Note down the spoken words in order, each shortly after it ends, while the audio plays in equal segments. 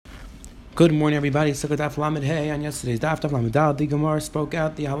Good morning, everybody. Sukkot Daf Lamed Hey. On yesterday's Daf Lamed Dal, the Gemara spoke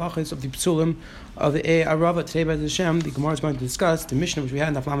out the halachas of the psulim of the Arava. Today, by Hashem, the Gemara is going to discuss the Mishnah which we had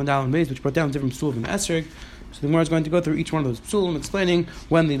in Daf Lamed Dal and Beis, which brought down different psulim and esrog. So the Gemara is going to go through each one of those psulim, explaining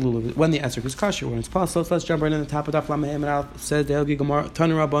when the esrog is kosher, when it's possible. So let's jump right in the top of Daf Lamed Hey. And says the Helgi Gemara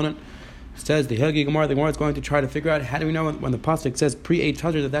Tanu Rabbanan. Says the Helgi Gemara. The Gemara is going to try to figure out how do we know when the pasuk says pre-8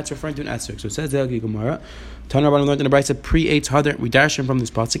 hadar that's referring to an esrog. So it says the Helgi Gemara. Tanu Rabbanan learned in the Brisa pre-8 hadar. We dash him from this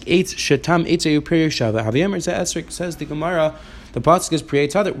pasuk. 8 shetam 8 ayu period shava. Haviyam is esrog. Says the Gemara. The pasuk is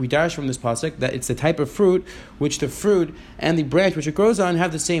pre-8 hadar. We dash from this pasuk that it's the type of fruit which the fruit and the branch which it grows on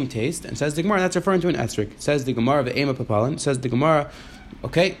have the same taste. And says the Gemara that's referring to an esrog. Says the Gemara the ema papalan. Says the Gemara.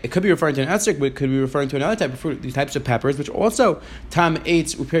 Okay, it could be referring to an esrog, but it could be referring to another type of fruit, these types of peppers, which also tam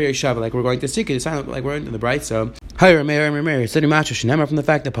eitz uperi shava, like we're going to seek it. It sounds like we're into the bright. So, higher meir study match shenamar from the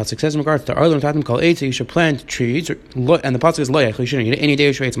fact that pasuk says in regards to arlon tatim called eitz, you should plant trees, and the pasuk is loyach. You shouldn't eat any day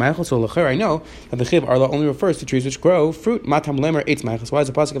eitz ma'achal. So lachar, I know that the chiv arla only refers to trees which grow fruit. Matam lemer eitz ma'achal. So why does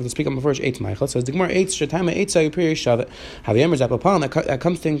the pasuk have to speak up first eitz ma'achal? So the Gemara eitz shetama eitz uperi shava. Haviyam is apapal that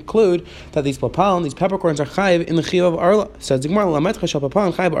comes to include that these papal, these peppercorns are chayiv in the chiv of arla. Says the Gemara lamet chashal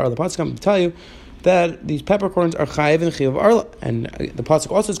papal chayiv arla. The pasuk comes to tell you that these peppercorns are chayiv and chiv arla, and the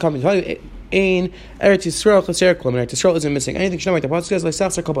pasuk also is coming to tell you in Eretz Yisrael chaser kol. Eretz Yisrael isn't missing anything. The pasuk says like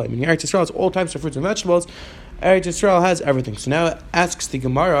safsar kol. Meaning Eretz Yisrael has all types of fruits and vegetables. Eretz Yisrael has everything. So now it asks the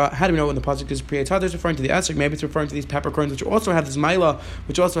Gemara, how do we know when the pasuk is pre-8 hadar? It's referring to the esrog. Maybe it's referring to these peppercorns, which also have this maila,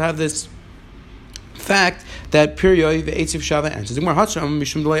 which also have this fact that period the eitziv shava answers. The Gemara hacham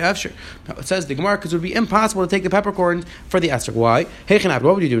mishum delay afshir. Now it says the Gemara because it would be impossible to take the peppercorn for the esrog. Why?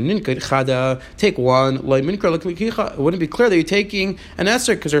 What would you do? Ninkad chada. Take one. Loy minkar l'kicha. It wouldn't be clear that you're taking an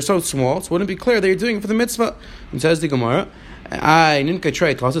esrog because they're so small. So it wouldn't be clear that you're doing it for the mitzvah. And says the Gemara. I ninka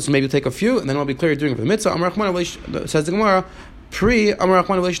tray tosses. So maybe you'll take a few, and then it'll be clear you're doing it for the mitzvah. Says the Gemara. The pasuk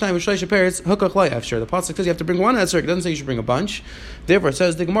says you have to bring one esrog. It doesn't say you should bring a bunch. Therefore, it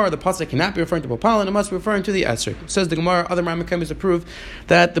says the Gemara, the pasuk cannot be referring to papal, and it must be referring to the esrog. It says the Gemara, other Ramakim is to prove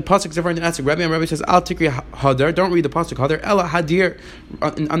that the pasuk is referring to an esrog. Rabbi says, Al tikri hadar. Don't read the pasuk hadar. Ella hadir.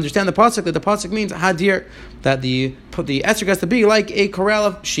 Understand the pasuk that the pasuk means hadir, that the esrog has to be like a corral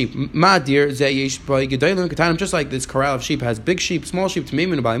of sheep. Madir zeyesh b'gedalim katanim. Just like this corral of sheep has big sheep, small sheep,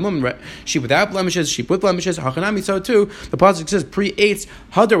 tmeimim b'alimum, sheep without blemishes, sheep with blemishes. Hachanami. So too, the pasuk says pre-8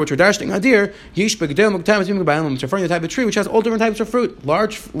 hadar, which we're dashing hadir, yesh b'gedalim katanim tmeimim b'alimum. It's referring to the type of tree which has all different types of fruit,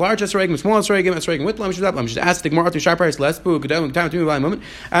 large esrogim, small esrogim with blemishes, without blemishes. Ask the Gemara to sharp price less bu gedalim katanim tmeimim b'alimum.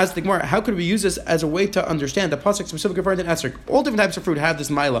 Ask the Gemara, how could we use this as a way to understand the pasuk specifically referring to an esrog? All different types of fruit have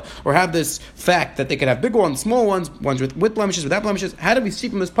this mila, or have this fact that they could have big ones, small ones with blemishes, without blemishes. How do we see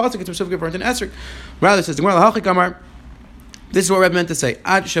from this pasuk it's specifically referring to an esrog? Rather, it says the Gemara l'halchik amar. This is what Rebbe meant to say.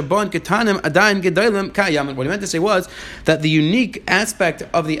 Ad shabon ketanim adayin gedalim kayam. What he meant to say was that the unique aspect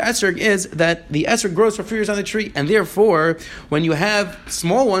of the esrog is that the esrog grows for 4 years on the tree, and therefore, when you have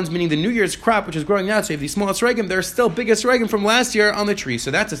small ones, meaning the New Year's crop, which is growing now, so you have these small esrogim, they're still big esrogim from last year on the tree.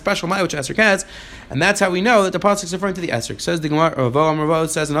 So that's a special maya which esrog has, and that's how we know that the pasuk is referring to the esrog. Says the Gemara, Ravo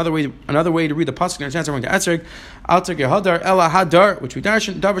says another way to read the pasuk and understand referring to esrog. Al tikri hadar ela hadar, which we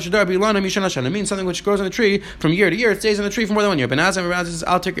darshan davar shadar bilana mishana shana. It means something which grows on the tree from year to year. It stays on the tree for more than 1 year. Benazim says,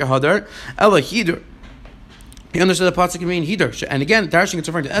 "I'll take your hadar, ela hidur." He understood the pasuk can mean hidur, and again, darshing it's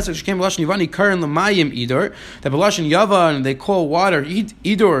referring to esrog. She came b'lashon yavani karin l'mayim idur. That b'lashon yavan they call water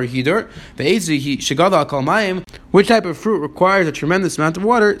idur or hidur. Ve'ezi shegada kol mayim. Which type of fruit requires a tremendous amount of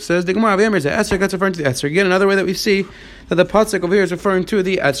water? Says the Gemara. Is that esrog? That's referring to the esrog. Again, another way that we see that the pasuk over here is referring to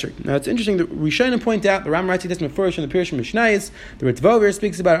the esrog. Now it's interesting that Rishonim point out the Ram writes this first in the Pirush Mishnayos. The Ritva over here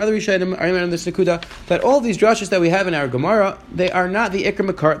speaks about other Rishonim. I remember this Nakuda that all these drashas that we have in our Gemara they are not the Ikar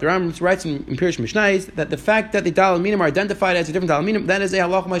Makar. The Ram writes in Pirush Mishnayos that the fact that the Dalaminim are identified as a different Dalaminim that is a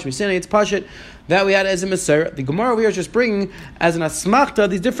halach mash misina. It's pashit that we had as a Meser. The Gemara over here is just bringing as an asmachta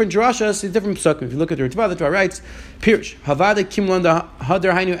these different drashas, these different psukim. If you look at the Ritva, the Ritva writes Pirush Havada Kimlan da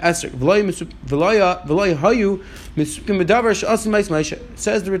Hadar Hainu Esrog V'loy Hayu Misukim Medavar Sh'asim Mais Meisha.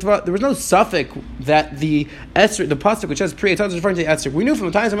 Says the Ritva, there was no suffix that the esrog, the pasuk which says pre-8 is referring to the esrog. We knew from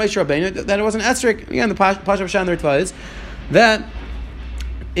the times of Moshe Rabbeinu that it was an esrog. Again, the pasuk of Shan the Ritva is that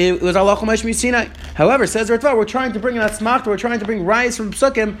it was Allah Chumash Sinai. However, says the Ritva, we're trying to bring an asmachta, we're trying to bring rise from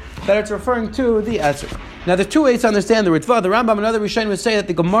psukim that it's referring to the esrog. Now, there are two ways to understand the Ritva. The Rambam and other Rishonim would say that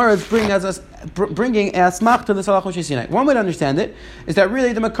the Gemara is bringing a asmach to this Allah Chumash Sinai. One way to understand it is that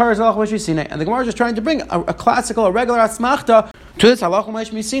really the Makar is Allah Chumash Sinai, and the Gemara is just trying to bring a classical, a regular asmachta to this Allah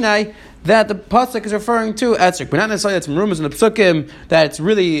Chumash Sinai that the pasuk is referring to esrog, but not necessarily that some rumors in the psukim that it's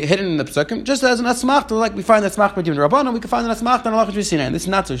really hidden in the psukim. Just as an asmachta, like we find the asmachta between the Rabbanon, we can find an asmachta on Allah Chumash Sinai, and this is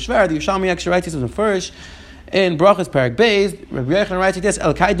not so shver. The Yerushalmi actually writes this in the first in Brachos Parak Beis, Rabbi Yochanan writes like this: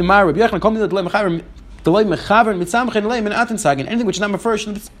 El Kai Demar, Rabbi Yochanan called me the Mechaber. Anything which is not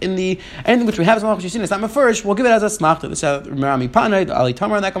mafurish in the anything which we have as malachos yisina, it's not mafurish. We'll give it as a smachta. This is Rami Panay, the Ali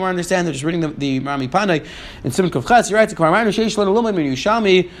Tamar, and that Gemara understand. They're just reading the Rami Panay in Simon Kavches. He writes,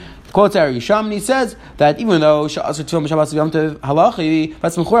 quotes our Yisham, and he says that even though even though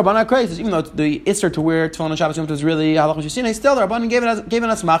the Isser to wear tefillin on Shabbos Yom Tov is really halachos yisina, still the Rabbanan gave it as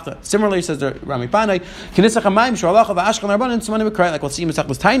smachta. Similarly, says the Rami Panay, like we'll see in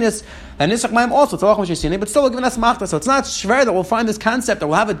Mesachos Tainis, and Nisach Maim also it's halachos yisina, but still giving us smachta. So it's not shver that we'll find this concept that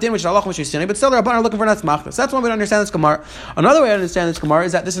we'll have a din which is halachos yisina, but still the Rabbanan are looking for an smachta. So that's one way to understand this Gemara. Another way to understand this Gemara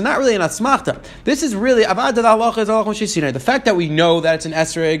is that this is not really an smachta. This is really avad that halacha is halachos yisina. The fact that we know that it's an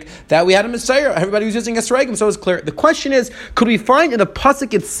esrog, that we had a Messiah, everybody was using esrogim, so it's clear. The question is, could we find in the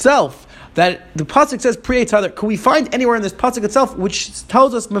pasuk itself that the pasuk says Priya Tadar? Could we find anywhere in this pasuk itself which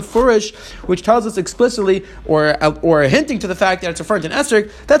tells us mefurish, which tells us explicitly or hinting to the fact that it's referring to an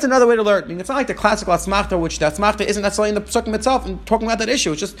esrog? That's another way to learn. I mean, it's not like the classical asmachta, which the asmachta isn't necessarily in the pasukim itself and talking about that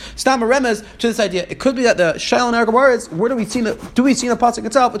issue. It's just stam remez to this idea. It could be that the shail in our Gemara is, where do we see in the pasuk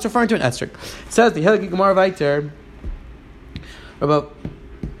itself? It's referring to an esrog. It says the Hilgi Gemara Vayter about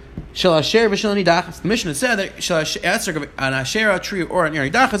the Mishnah said that an asher, a tree, or an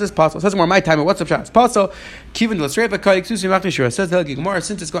nidachas is possible. It says more my time. What's up, shot? It's possible. Kivin l'sreipa kai ksusi machnishur. Says the Gemara,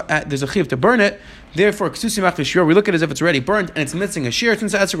 since there's a chiv to burn it, therefore ksusi machnishur. We look at it as if it's already burnt and it's missing a shear.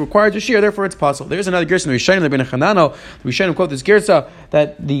 Since the asher requires a shear, therefore it's possible. There's another gersa in the Rishonim, the Ben Chanano. The Rishonim quote this gersa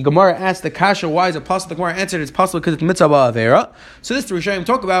that the Gemara asked the kasha, why is it possible? The Gemara answered, it's possible because it's mitzvah ba'avera. So this the Rishonim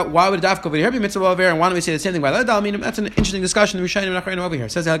talk about why would a dafka over here be mitzvah ba'avera, and why don't we say the same thing by that? I mean, that's an interesting discussion. The Rishonim over here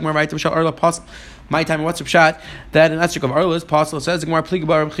says the Gemara right to Mishal Arla possible. My time, what's the pshat? That an asrik of Arla is possible. Says the Gemara,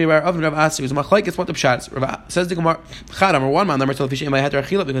 Pligabar Rabchibar of Rav Asi was machlekes. What the pshat is? Says the Gemara, Chad number one man number two fish imay hater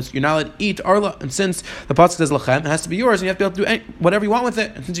achila, because you're not allowed to eat Arla, and since the pasuk says lachem, it has to be yours, and you have to be able to do whatever you want with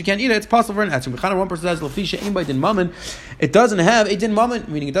it. And since you can't eat it, it's possible for an asrik. Chad one person says lafisha imay din mammon. It doesn't have a din mammon,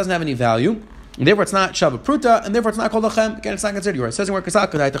 meaning it doesn't have any value. And therefore, it's not Shabbat Pruta, and therefore, it's not called Lachem. Again, it's not considered yours. It says in where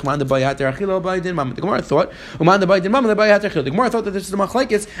Kasaka, the Gemara thought, the Gemara thought that this is the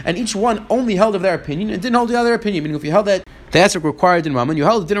Machlekes, and each one only held of their opinion and didn't hold the other opinion. Meaning, if you held that the Esrog required Din Mammon, you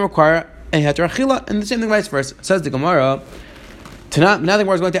held it didn't require a Heter Achila, and the same thing vice versa. Says the Gemara, now the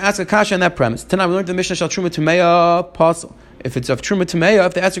Gemara is going to ask a kasha on that premise. Tonight we learned the Mishnah Shal Truma Tumeya Apostle. If it's of Truma Tumeya,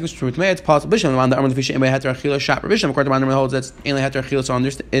 if the Esrog is Truma Tumeya, it's possible. Bishlam the Amar Lefisha Imay Heter Achila Shap. Bishlam according to Amar holds that's only Heter Achila, so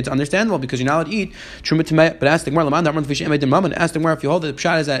it's understandable because you're not allowed to eat Truma Tumeya. But ask the Gemara, Amar Lefisha Imay Din Mammon. Ask the Gemara if you hold that the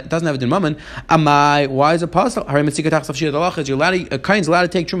pshat is that it doesn't have a Din Mammon. Amai, why is it possible? You're allowed to, a kain's allowed to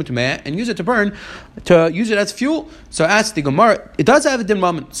take Truma Tumeya and use it to burn, to use it as fuel. So ask the Gemara, it does have a Din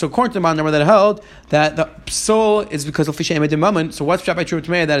Mammon. So according to the Amar that held that the soul is because Lefisha Imay Din Mammon. So what's pshat by Truma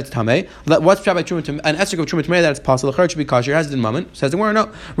Tumeya that it's Tamei? What's pshat by Truma Tumeya? An Esrog of Truma Tumeya that it's possible. The should be kosher. It has a Din Mammon. Says the Gemara,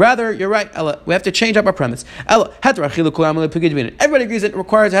 no. Rather, you're right, Ella. We have to change up our premise. Ella, heter achila kulam lepigidvin. Everybody agrees that it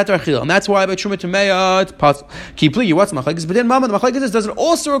requires heter achila, and that's why by truma tumeya it's possible. Kipli, what's machlekes? But din mammon, the machlekes is, does it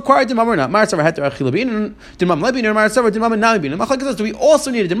also require din mammon or not? Marsavar heter achila bin, din mammon lebin, or marsavar din mammon nami bin. The machlekes is, do we also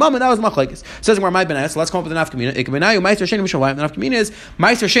need a din mammon? That was machlekes. Says the Gemara, my benas. Let's come up with an afkamina. Ikamenayu meister sheni mishalayim. The afkamina is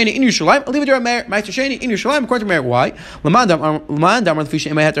meister sheni in Yerushalayim. Leave it to our mayor. Meister sheni in Yerushalayim. According to mayor, why? Lamandam lefisha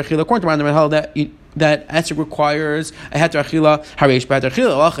imay heter achila. According to Rambam, held that Esrog requires a heter achila. Hareish by heter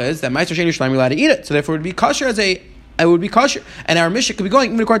achila. Allah is that Meister Sheni Yerushalayim you're allowed to eat it, so therefore it would be kosher as a. It would be kosher, and our mission could be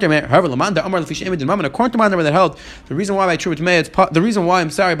going even according to Meir. However, Lamanda Amar Lefish Imad Din Mammon. According to Mammon that held the reason why by Truma Tumeya it's the reason why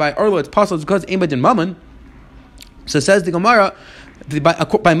by Arlo it's possible is because Imad Din Mammon. So says the Gemara.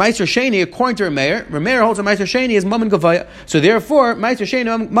 By Meister Sheni, according to Rameir holds that Meister Sheni is Mammon Gavaya. So therefore, Meister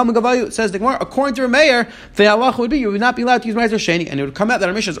Sheni Mammon Gavaya says the Gemara. According to Rameir, the halacha would be you would not be allowed to use Meister Sheni, and it would come out that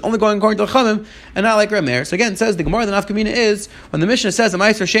our Mishnah is only going according to the Chamim and not like Rameir. So again, it says the Gemara the nafkamina is when the Mishnah says the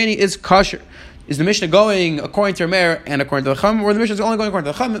Meister Sheni is kosher. Is the Mishnah going according to Rameir and according to the Chum, or the Mishnah is only going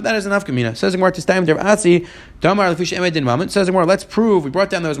according to the Chum? That is enough kamina. Says the Gemara to Stam Rav Asi, Damar Lefish Emei Din Mammon. Says the Gemara, let's prove. We brought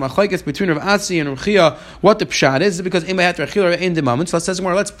down those machlekes between Rav Asi and Rav Chia. What the pshat is? Because Emei Hat Rachil or Ein Din Mammon. So says the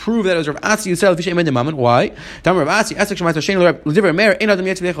Gemara, let's prove that it was Rav Asi who said Lefish Emei Din Mammon. Why? Damar Rav Asi, Esek Shemai Toshen L'Divrei Rameir Ein Adam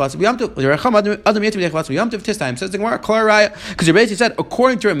Yetzi B'Dei Chalas B'Yamtiv L'Recham Adam Yetzi B'Dei Chalas B'Yamtiv. This time says the Gemara, Klar Raya, because you basically said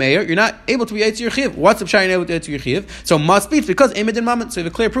according to Rameir, you're not able to be Yetzi Yerchiv. What's the pshat you're able to Yetzi Yerchiv? So must be because Emei Din Mammon. So you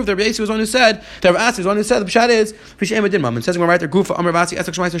have a clear proof that Rav Asi was one who said that Rav Asi was one who said the pshat is Fish Emei Din Mammon. Says we're right there. Gufa Amar Vasi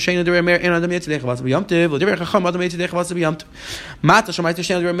Esek Shemai Toshen L'Divrei Rameir Ein Adam Yetzi B'Dei Chalas B'Yamtiv L'Divrei Chacham Adam Yetzi B'Dei Chalas B'Yamtiv. Mata Shemai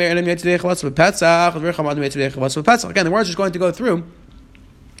Toshen L'Divrei Rameir Ein Adam Yetzi B'Dei Chalas B'Pesach L'Divrei Chacham Adam Yetzi B'Dei Chalas B'Pesach. Again, the words is going to go through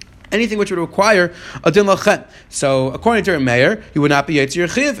anything which would require a din lachem. So according to Meir, you would not be Yitzir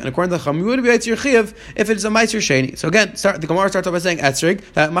Chiv, and according to Chacham, you would be Yitzir Chiv if it is a Meiser Sheni. So again, the Gemara starts off by saying Etzrig,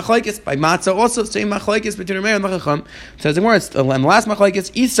 that Machlaikis by Matzah also same Machlaikis between Meir and Chacham. Says the Gemara, and the last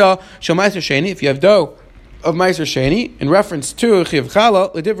Machlaikis Isa Shel Meiser Sheni. If you have dough of Meiser Sheni, in reference to Chiv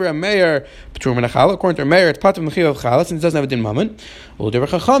Chala, L'Divra Meir P'tur Min Chala. According to Meir, it's Patim Chiv Chala, since it doesn't have a din mammon. L'Divra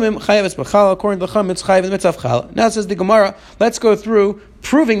Chachamim Chayav Es B'Chala. According to Chacham, it's Chayav in the Mitzvah Chala. Now says the Gemara, let's go through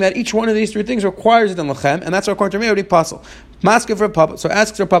proving that each one of these three things requires a din lachem, and that's what according to Meir would be possible. Masker for Papa. So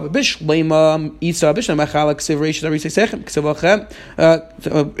asks her Papa, Bishlema Isa Bishlema Chala Ksiv Reish Arisha Sechem Ksiv Lachem.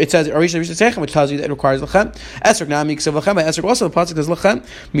 It says Arisha Sechem, which tells you that it requires lachem. Esrog Nami Ksiv Lachem. By Esrog also the pasuk says lachem.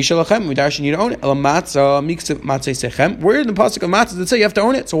 Misha Lachem. We darshan you to own it. El Matzah Miksiv Matzah Sechem. Where in the pasuk of Matzah does it say you have to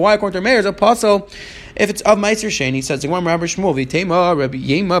own it? So why according to Meir is a pasuk? If it's of Meiser Sheni, he says the Gemara Rabbi Shmuel V'Tema Rabbi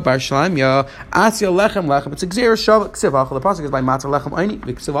Yema Bar Shlamya Asya Lechem Lechem. It's a Gzeir Shav Ksiv Achal. The pasuk is by Matzah Lechem Eini.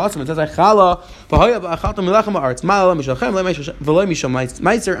 Ksiv also it says Achala V'Hoya V'Achaltam Lechem Haaretz Ma'ala Mishal Lechem V'Lo Mishal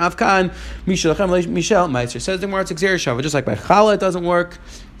Meiser Avkan Mishal Lechem Mishal Meiser. Says the Gemara it's a Gzeir Shav. Just like by Chala it doesn't work,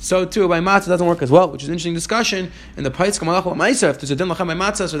 so too by Matzah doesn't work as well, which is an interesting discussion in the Pais Kamalach Meiser. If there's a din lachem by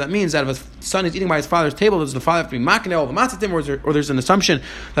Matzah, so that means that if a son is eating by his father's table, does the father have to be makneh all the Matzah din, or there's an assumption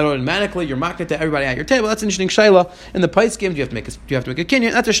that automatically you're makneh to everybody at your table? That's an interesting shayla. In the Pais game, do you have to make a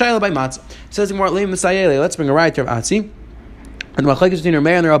kinyan? That's a shayla by Matzah. It says more Leim Misayele. Let's bring a right to Atzi and the machlekes between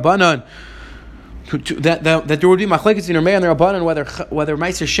Meir and the Rabbanan. That there would be machlekes between Meir and the Rabbanan whether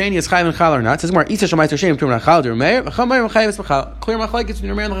Meiser Sheni is chayav and chal or not. It says more Isa Shel Meiser Sheni between Chal or Meir. Chachamim chayav es b'chal. Clear machlekes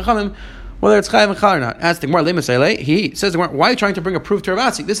between Meir and the Chachamim whether it's chayav and chal or not. As the Gemara Lemasele, he says, why are you trying to bring a proof to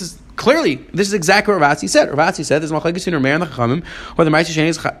Rav Atzi? This is exactly what Rav Atzi said. Rav Atzi said there's machlekes between Meir and the Chachamim whether Meiser Sheni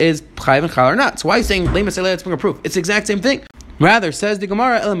is chayav and chal or not. So why are you saying Lemasele? Let's bring a proof. It's the exact same thing. Rather, says the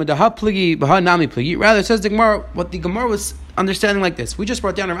Gemara, rather, says the Gemara, what the Gemara was understanding like this. We just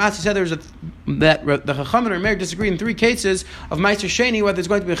brought down Rav Atzi said that the Chachamim and Meir disagreed in three cases of Meiser Sheni whether it's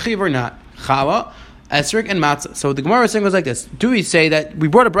going to be a chiv or not. Chala, Esrog, and Matzah. So the Gemara was saying was like this. Do we say that we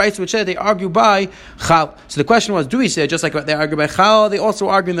brought a brayso which said they argue by Chal? So the question was, do we say just like they argue by Chal, they also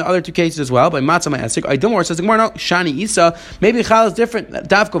argue in the other two cases as well, by Matzah and Esrog? I don't know. Says the Gemara, no, Shani Isa, maybe Chal is different.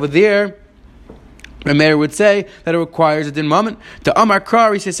 Davka over there, Meir would say that it requires a din moment. The Amar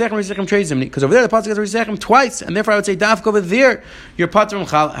Kra Risechem trades him because over there the pasuk has Risechem twice, and therefore I would say Dafka over there you're patron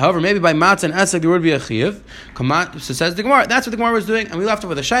chal. However, maybe by Matzah and Esek there would be a chiyuv. So says the Gemara. That's what the Gemara was doing, and we left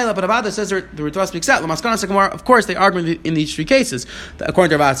over the Shaila. But Avada says the Ritva speaks out. Lamaskana Gemara. Of course, they argue in these three cases according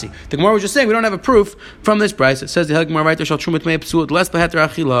to Rav Atzi. The Gemara was just saying we don't have a proof from this price. It says the Gemara right there shall trumat mei psuot less beheter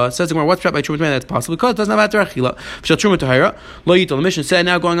achila. It says the Gemara what's trapped by trumat mei that's possible because it doesn't have heter achila. Shall trumat tahira lo yitol. The mission said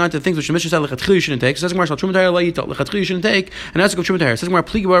now going on to the things which the mission said lechatchil you shouldn't take. So says the Gemara shall trumat tahira. You shouldn't take, and that's a good trumat tahira. Says we're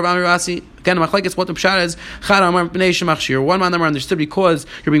pligi bar Amir Rasi. Again, machlekes what the pshat is. Chad Amar b'nei shemachshir. One man understood because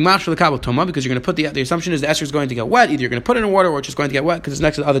you're being machshir the kabel toma because you're going to put the assumption is the esrog is going to get wet. Either you're going to put it in water or it's just going to get wet because it's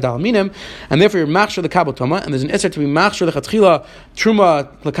next to the other dalaminim, and therefore you're machshir the kabel toma. And there's an isser to be machshir the chatchila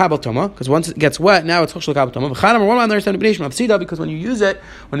truma the kabel toma because once it gets wet, now it's chushel the kabel toma. Chad Amar one man understood b'nei shemachshir because when you use the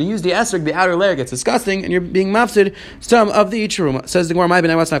esrog, the outer layer gets disgusting, and you're being mafsid some of the truma. Says the Gemara, my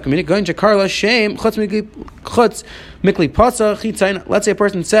b'nai what's not communicated. Going to Karla shame chutz mikli pasa chitzain. Let's say a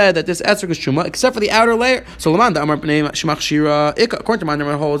person said that this esrog is truma except for the outer layer. So Laman the Amar b'nei shemachshira ikka. According to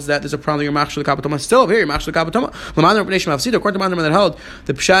Mandar holds that there's a problem you're machshir the kabel toma. Still over here you're machshir the kabel toma. Laman b'nei shemachshira. According to Mandar that held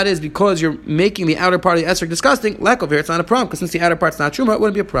the pshat is because you're making the outer part of the esrog disgusting. Lack over here it's not a problem because since the outer part's not truma it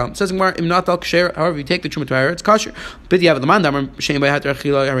wouldn't be a problem. Says Gemara im not al kasher. However, if you take the truma to higher it's kosher. But you have the Laman Amar shein by hater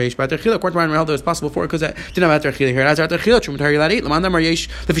achila hareish by hater achila. According to Mandar held that it was possible for it because it didn't have hater achila here. As hater achila truma to higher you'll eat. Laman Amar yesh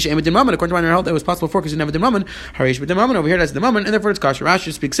the fish emet din mammon. According to Mandar held that it was possible for it because it didn't have a din mammon. Hareish by din mammon. Over here that's the mammon and therefore it's kosher.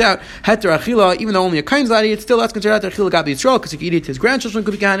 Rashi speaks out heter achila even though only a kain's allowed to eat it's still that's considered heter achila gabi Yisrael because he could eat it his grandchildren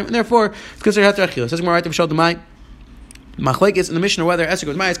could be kahanim and therefore it's considered heter achila. Says Gemara right to show the mai. Machlekes in the Mishnah whether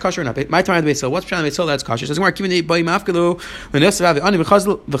esrog goes is kosher or not. My time the Beisil. What's pshat the Beisil that's kosher? Says Gemara kivnei b'y mafkalu v'nesav ani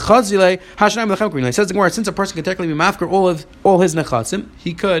v'chazile hashnayim lechem green. Says the Gemara since a person can technically be mafker all his nechasim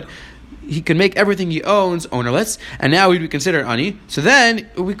he could make everything he owns ownerless, and now we'd be considered ani. So then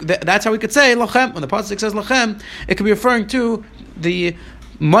that's how we could say lachem. When the pasuk says lachem, it could be referring to the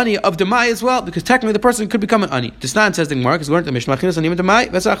money of demai as well, because technically the person could become an ani. Disnan says the Gemara because we learned the Mishnah. Because we learned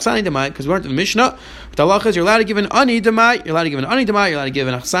the Mishnah. But the halacha is you're allowed to give an ani demai. You're allowed to give an ani demai. You're allowed to give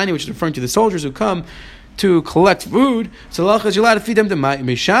an achsani, which is referring to the soldiers who come to collect food. So the halacha is you're allowed to feed them demai.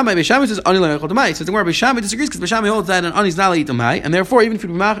 Beishamai says ani le'echol demai. So the Gemara Beishamai disagrees because Beishamai holds that an ani is not allowed to eat demai, and therefore even if you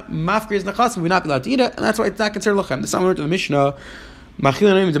mafkir is nechasim, we would not be allowed to eat it, and that's why it's not considered lachem. The same learned in the Mishnah.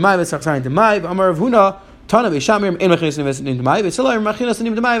 Machil demai v'sachsani demai v'amar Ravuna. Tana Beishamir in Machinas in Demai, Beisilai Machinas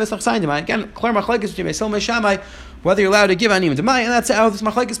in Demai, Vesachsain Demai. Again, clear machlekes between Beisil and Beishamai whether you're allowed to give Aniyim Demai, and that's how this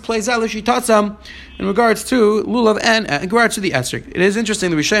machlekes plays out l'shitatzam in regards to lulav and in regards to the esrog. It is interesting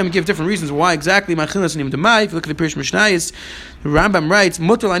that Rishonim give different reasons why exactly machilas Aniyim Demai. If you look at the Pirush Mishnayos, the Rambam writes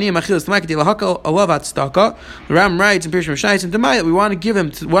mutar l'aniyim machilas Demai k'dei lahakal alav tzedakah. The Rambam writes in Pirush Mishnayos and Demai that we want to give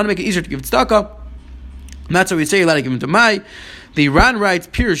him, want to make it easier to give tzedakah. And that's why we say you're allowed to give him Demai. The Ran writes,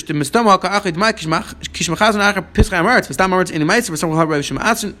 Pirush, the Mistama Ka'achid Mai Kishmachazan Achar Pischai Amaretz, Vistam Amaretz in Imaitz, for some Rav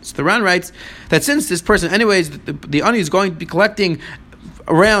Shema'atzin. So the Ran writes that since this person, anyways, the ani is going to be collecting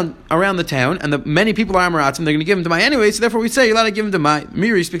around the town, and many people are Amaratzim, they're going to give him to my anyway, so therefore we say you're allowed to give him to my.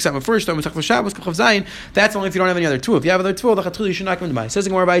 Miri speaks out first, that's only if you don't have any other tool. If you have other tool, you should not give him to my. Says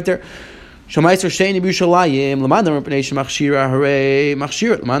more about there. Mafsida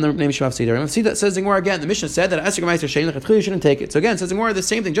says Zingor again. The Mishnah said that Esrog Meiser Shein Lechatchili shouldn't take it. So again, says Zingor the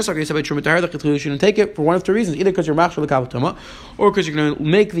same thing. Just like you said by Truma Tahar, Lechatchili shouldn't take it for one of two reasons: either because you're Machshel Lekavot Tuma, or because you're going to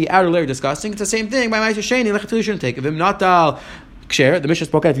make the outer layer disgusting. It's the same thing by Meiser Shein Lechatchili shouldn't take it. If him not dal kosher, the Mishnah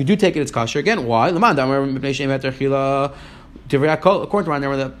spoke out. If you do take it, it's kosher. Again, why? According to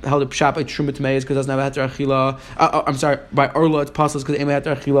Rambam that held a pshat by Truma Tamei is because it doesn't have a heter achila. I'm sorry, by Orla it's possible because it ain't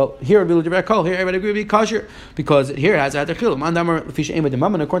heter achila. Here here everybody agree be kosher because here it has a heter achila. Man damar fish ain't din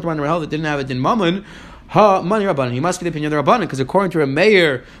mammon. According to Rambam held it didn't have a din mammon. Ha money rabbanon. He must be the opinion of the rabbanon because according to a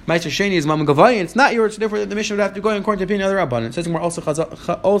mayor, Meiser Sheni is mammon gavayin. It's not yours. So therefore, the Mishnah would have to go according to the opinion of the rabbanon. It says more also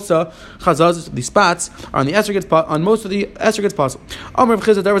chazaz. The spots are on the esrog on most of the esrog possible. Amar of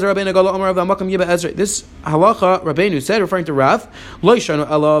Chizah there was a Rabbeinu Gala. Amar of the Makam Yiba Ezra. This halacha Rabbeinu said, referring to Rav, Lo yishanu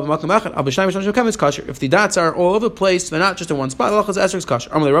elav Makam Echad. Al b'shnayim mishloshim kaim is kosher. If the dots are all over the place, they're not just in one spot. Halacha's esrog is kosher.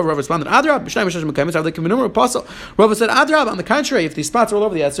 Amar Rav responded, Adrab b'shnayim mishloshim kaim is how they can be apostle. Rav said, Adrab. On the contrary, if the spots are all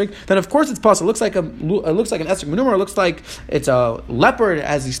over the esrog, then of course it's possible. It looks like an esrog. It looks like it's a leopard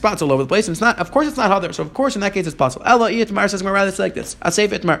as the spots all over the place, and it's not. Of course, it's not hadar. So of course, in that case, it's possible. Ella itmar says rather it's like this. A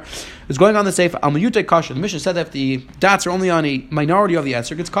safe itmar is going on the safe. Al miyute kasher. The Mishnah said that if the dots are only on a minority of the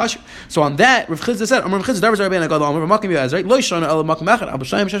esrog, it's kasher. So on that, Rav Chizda said, Rav Chizda davar Rabbeinu Gadol Amar Makim Yaz. Lo yishana ela Makim Echad Al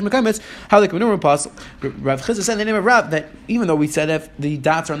b'shnayim shesh mekamitz. How they can be possible. Rav Chizda said in the name of Rav that even though we said if the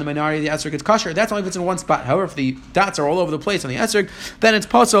dots are on the minority of the esrog, it's kasher. That's only if it's in one spot. However, if the dots are all over the place on the esrog, then it's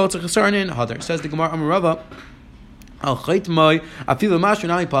possible to chasarn in hadar. Says the Gemara Amar Rava. Rava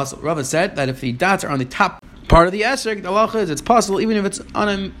said that if the dots are on the top part of the esrog, the halacha is it's possible even if it's on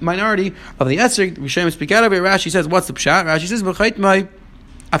a minority of the esrog. Rishonim speak out of it. Rashi says, what's the pshat? Rashi says,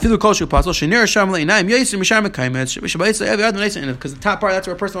 because the top part, that's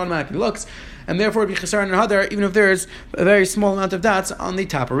where a person automatically looks, and therefore it'd be chasar and hadar, even if there's a very small amount of dots on the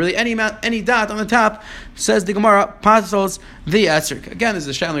top, or really any dot on the top, says the Gemara, puzzles the esrog. Again, this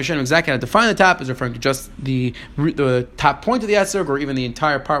is a shayla Rishonim exactly how to define the top, is referring to just the top point of the esrog, or even the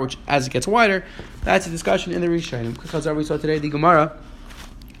entire part, which as it gets wider. That's a discussion in the Rishonim. Because we saw today, the Gemara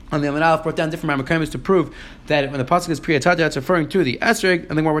on the Amid Aleph brought down different Ramakimis to prove that when the pasuk is Priya Tata, it's referring to the esrog,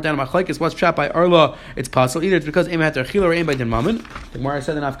 and the Gemara brought down Machlekes what's shot by Arla, it's possible either it's because Eim Hater Chila or Eim by Din Mammon. The Gemara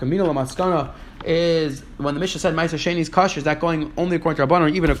said in Afkamina Lamaskana is when the Mishnah said Ma'aser Sheni is kosher, is that going only according to Rabbanan or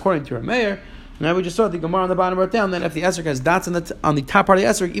even according to Rameir? Now we just saw the Gemara on the bottom brought down that if the esrog has dots on the top part of the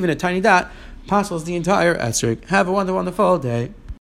esrog, even a tiny dot, possible is the entire esrog. Have a wonderful day.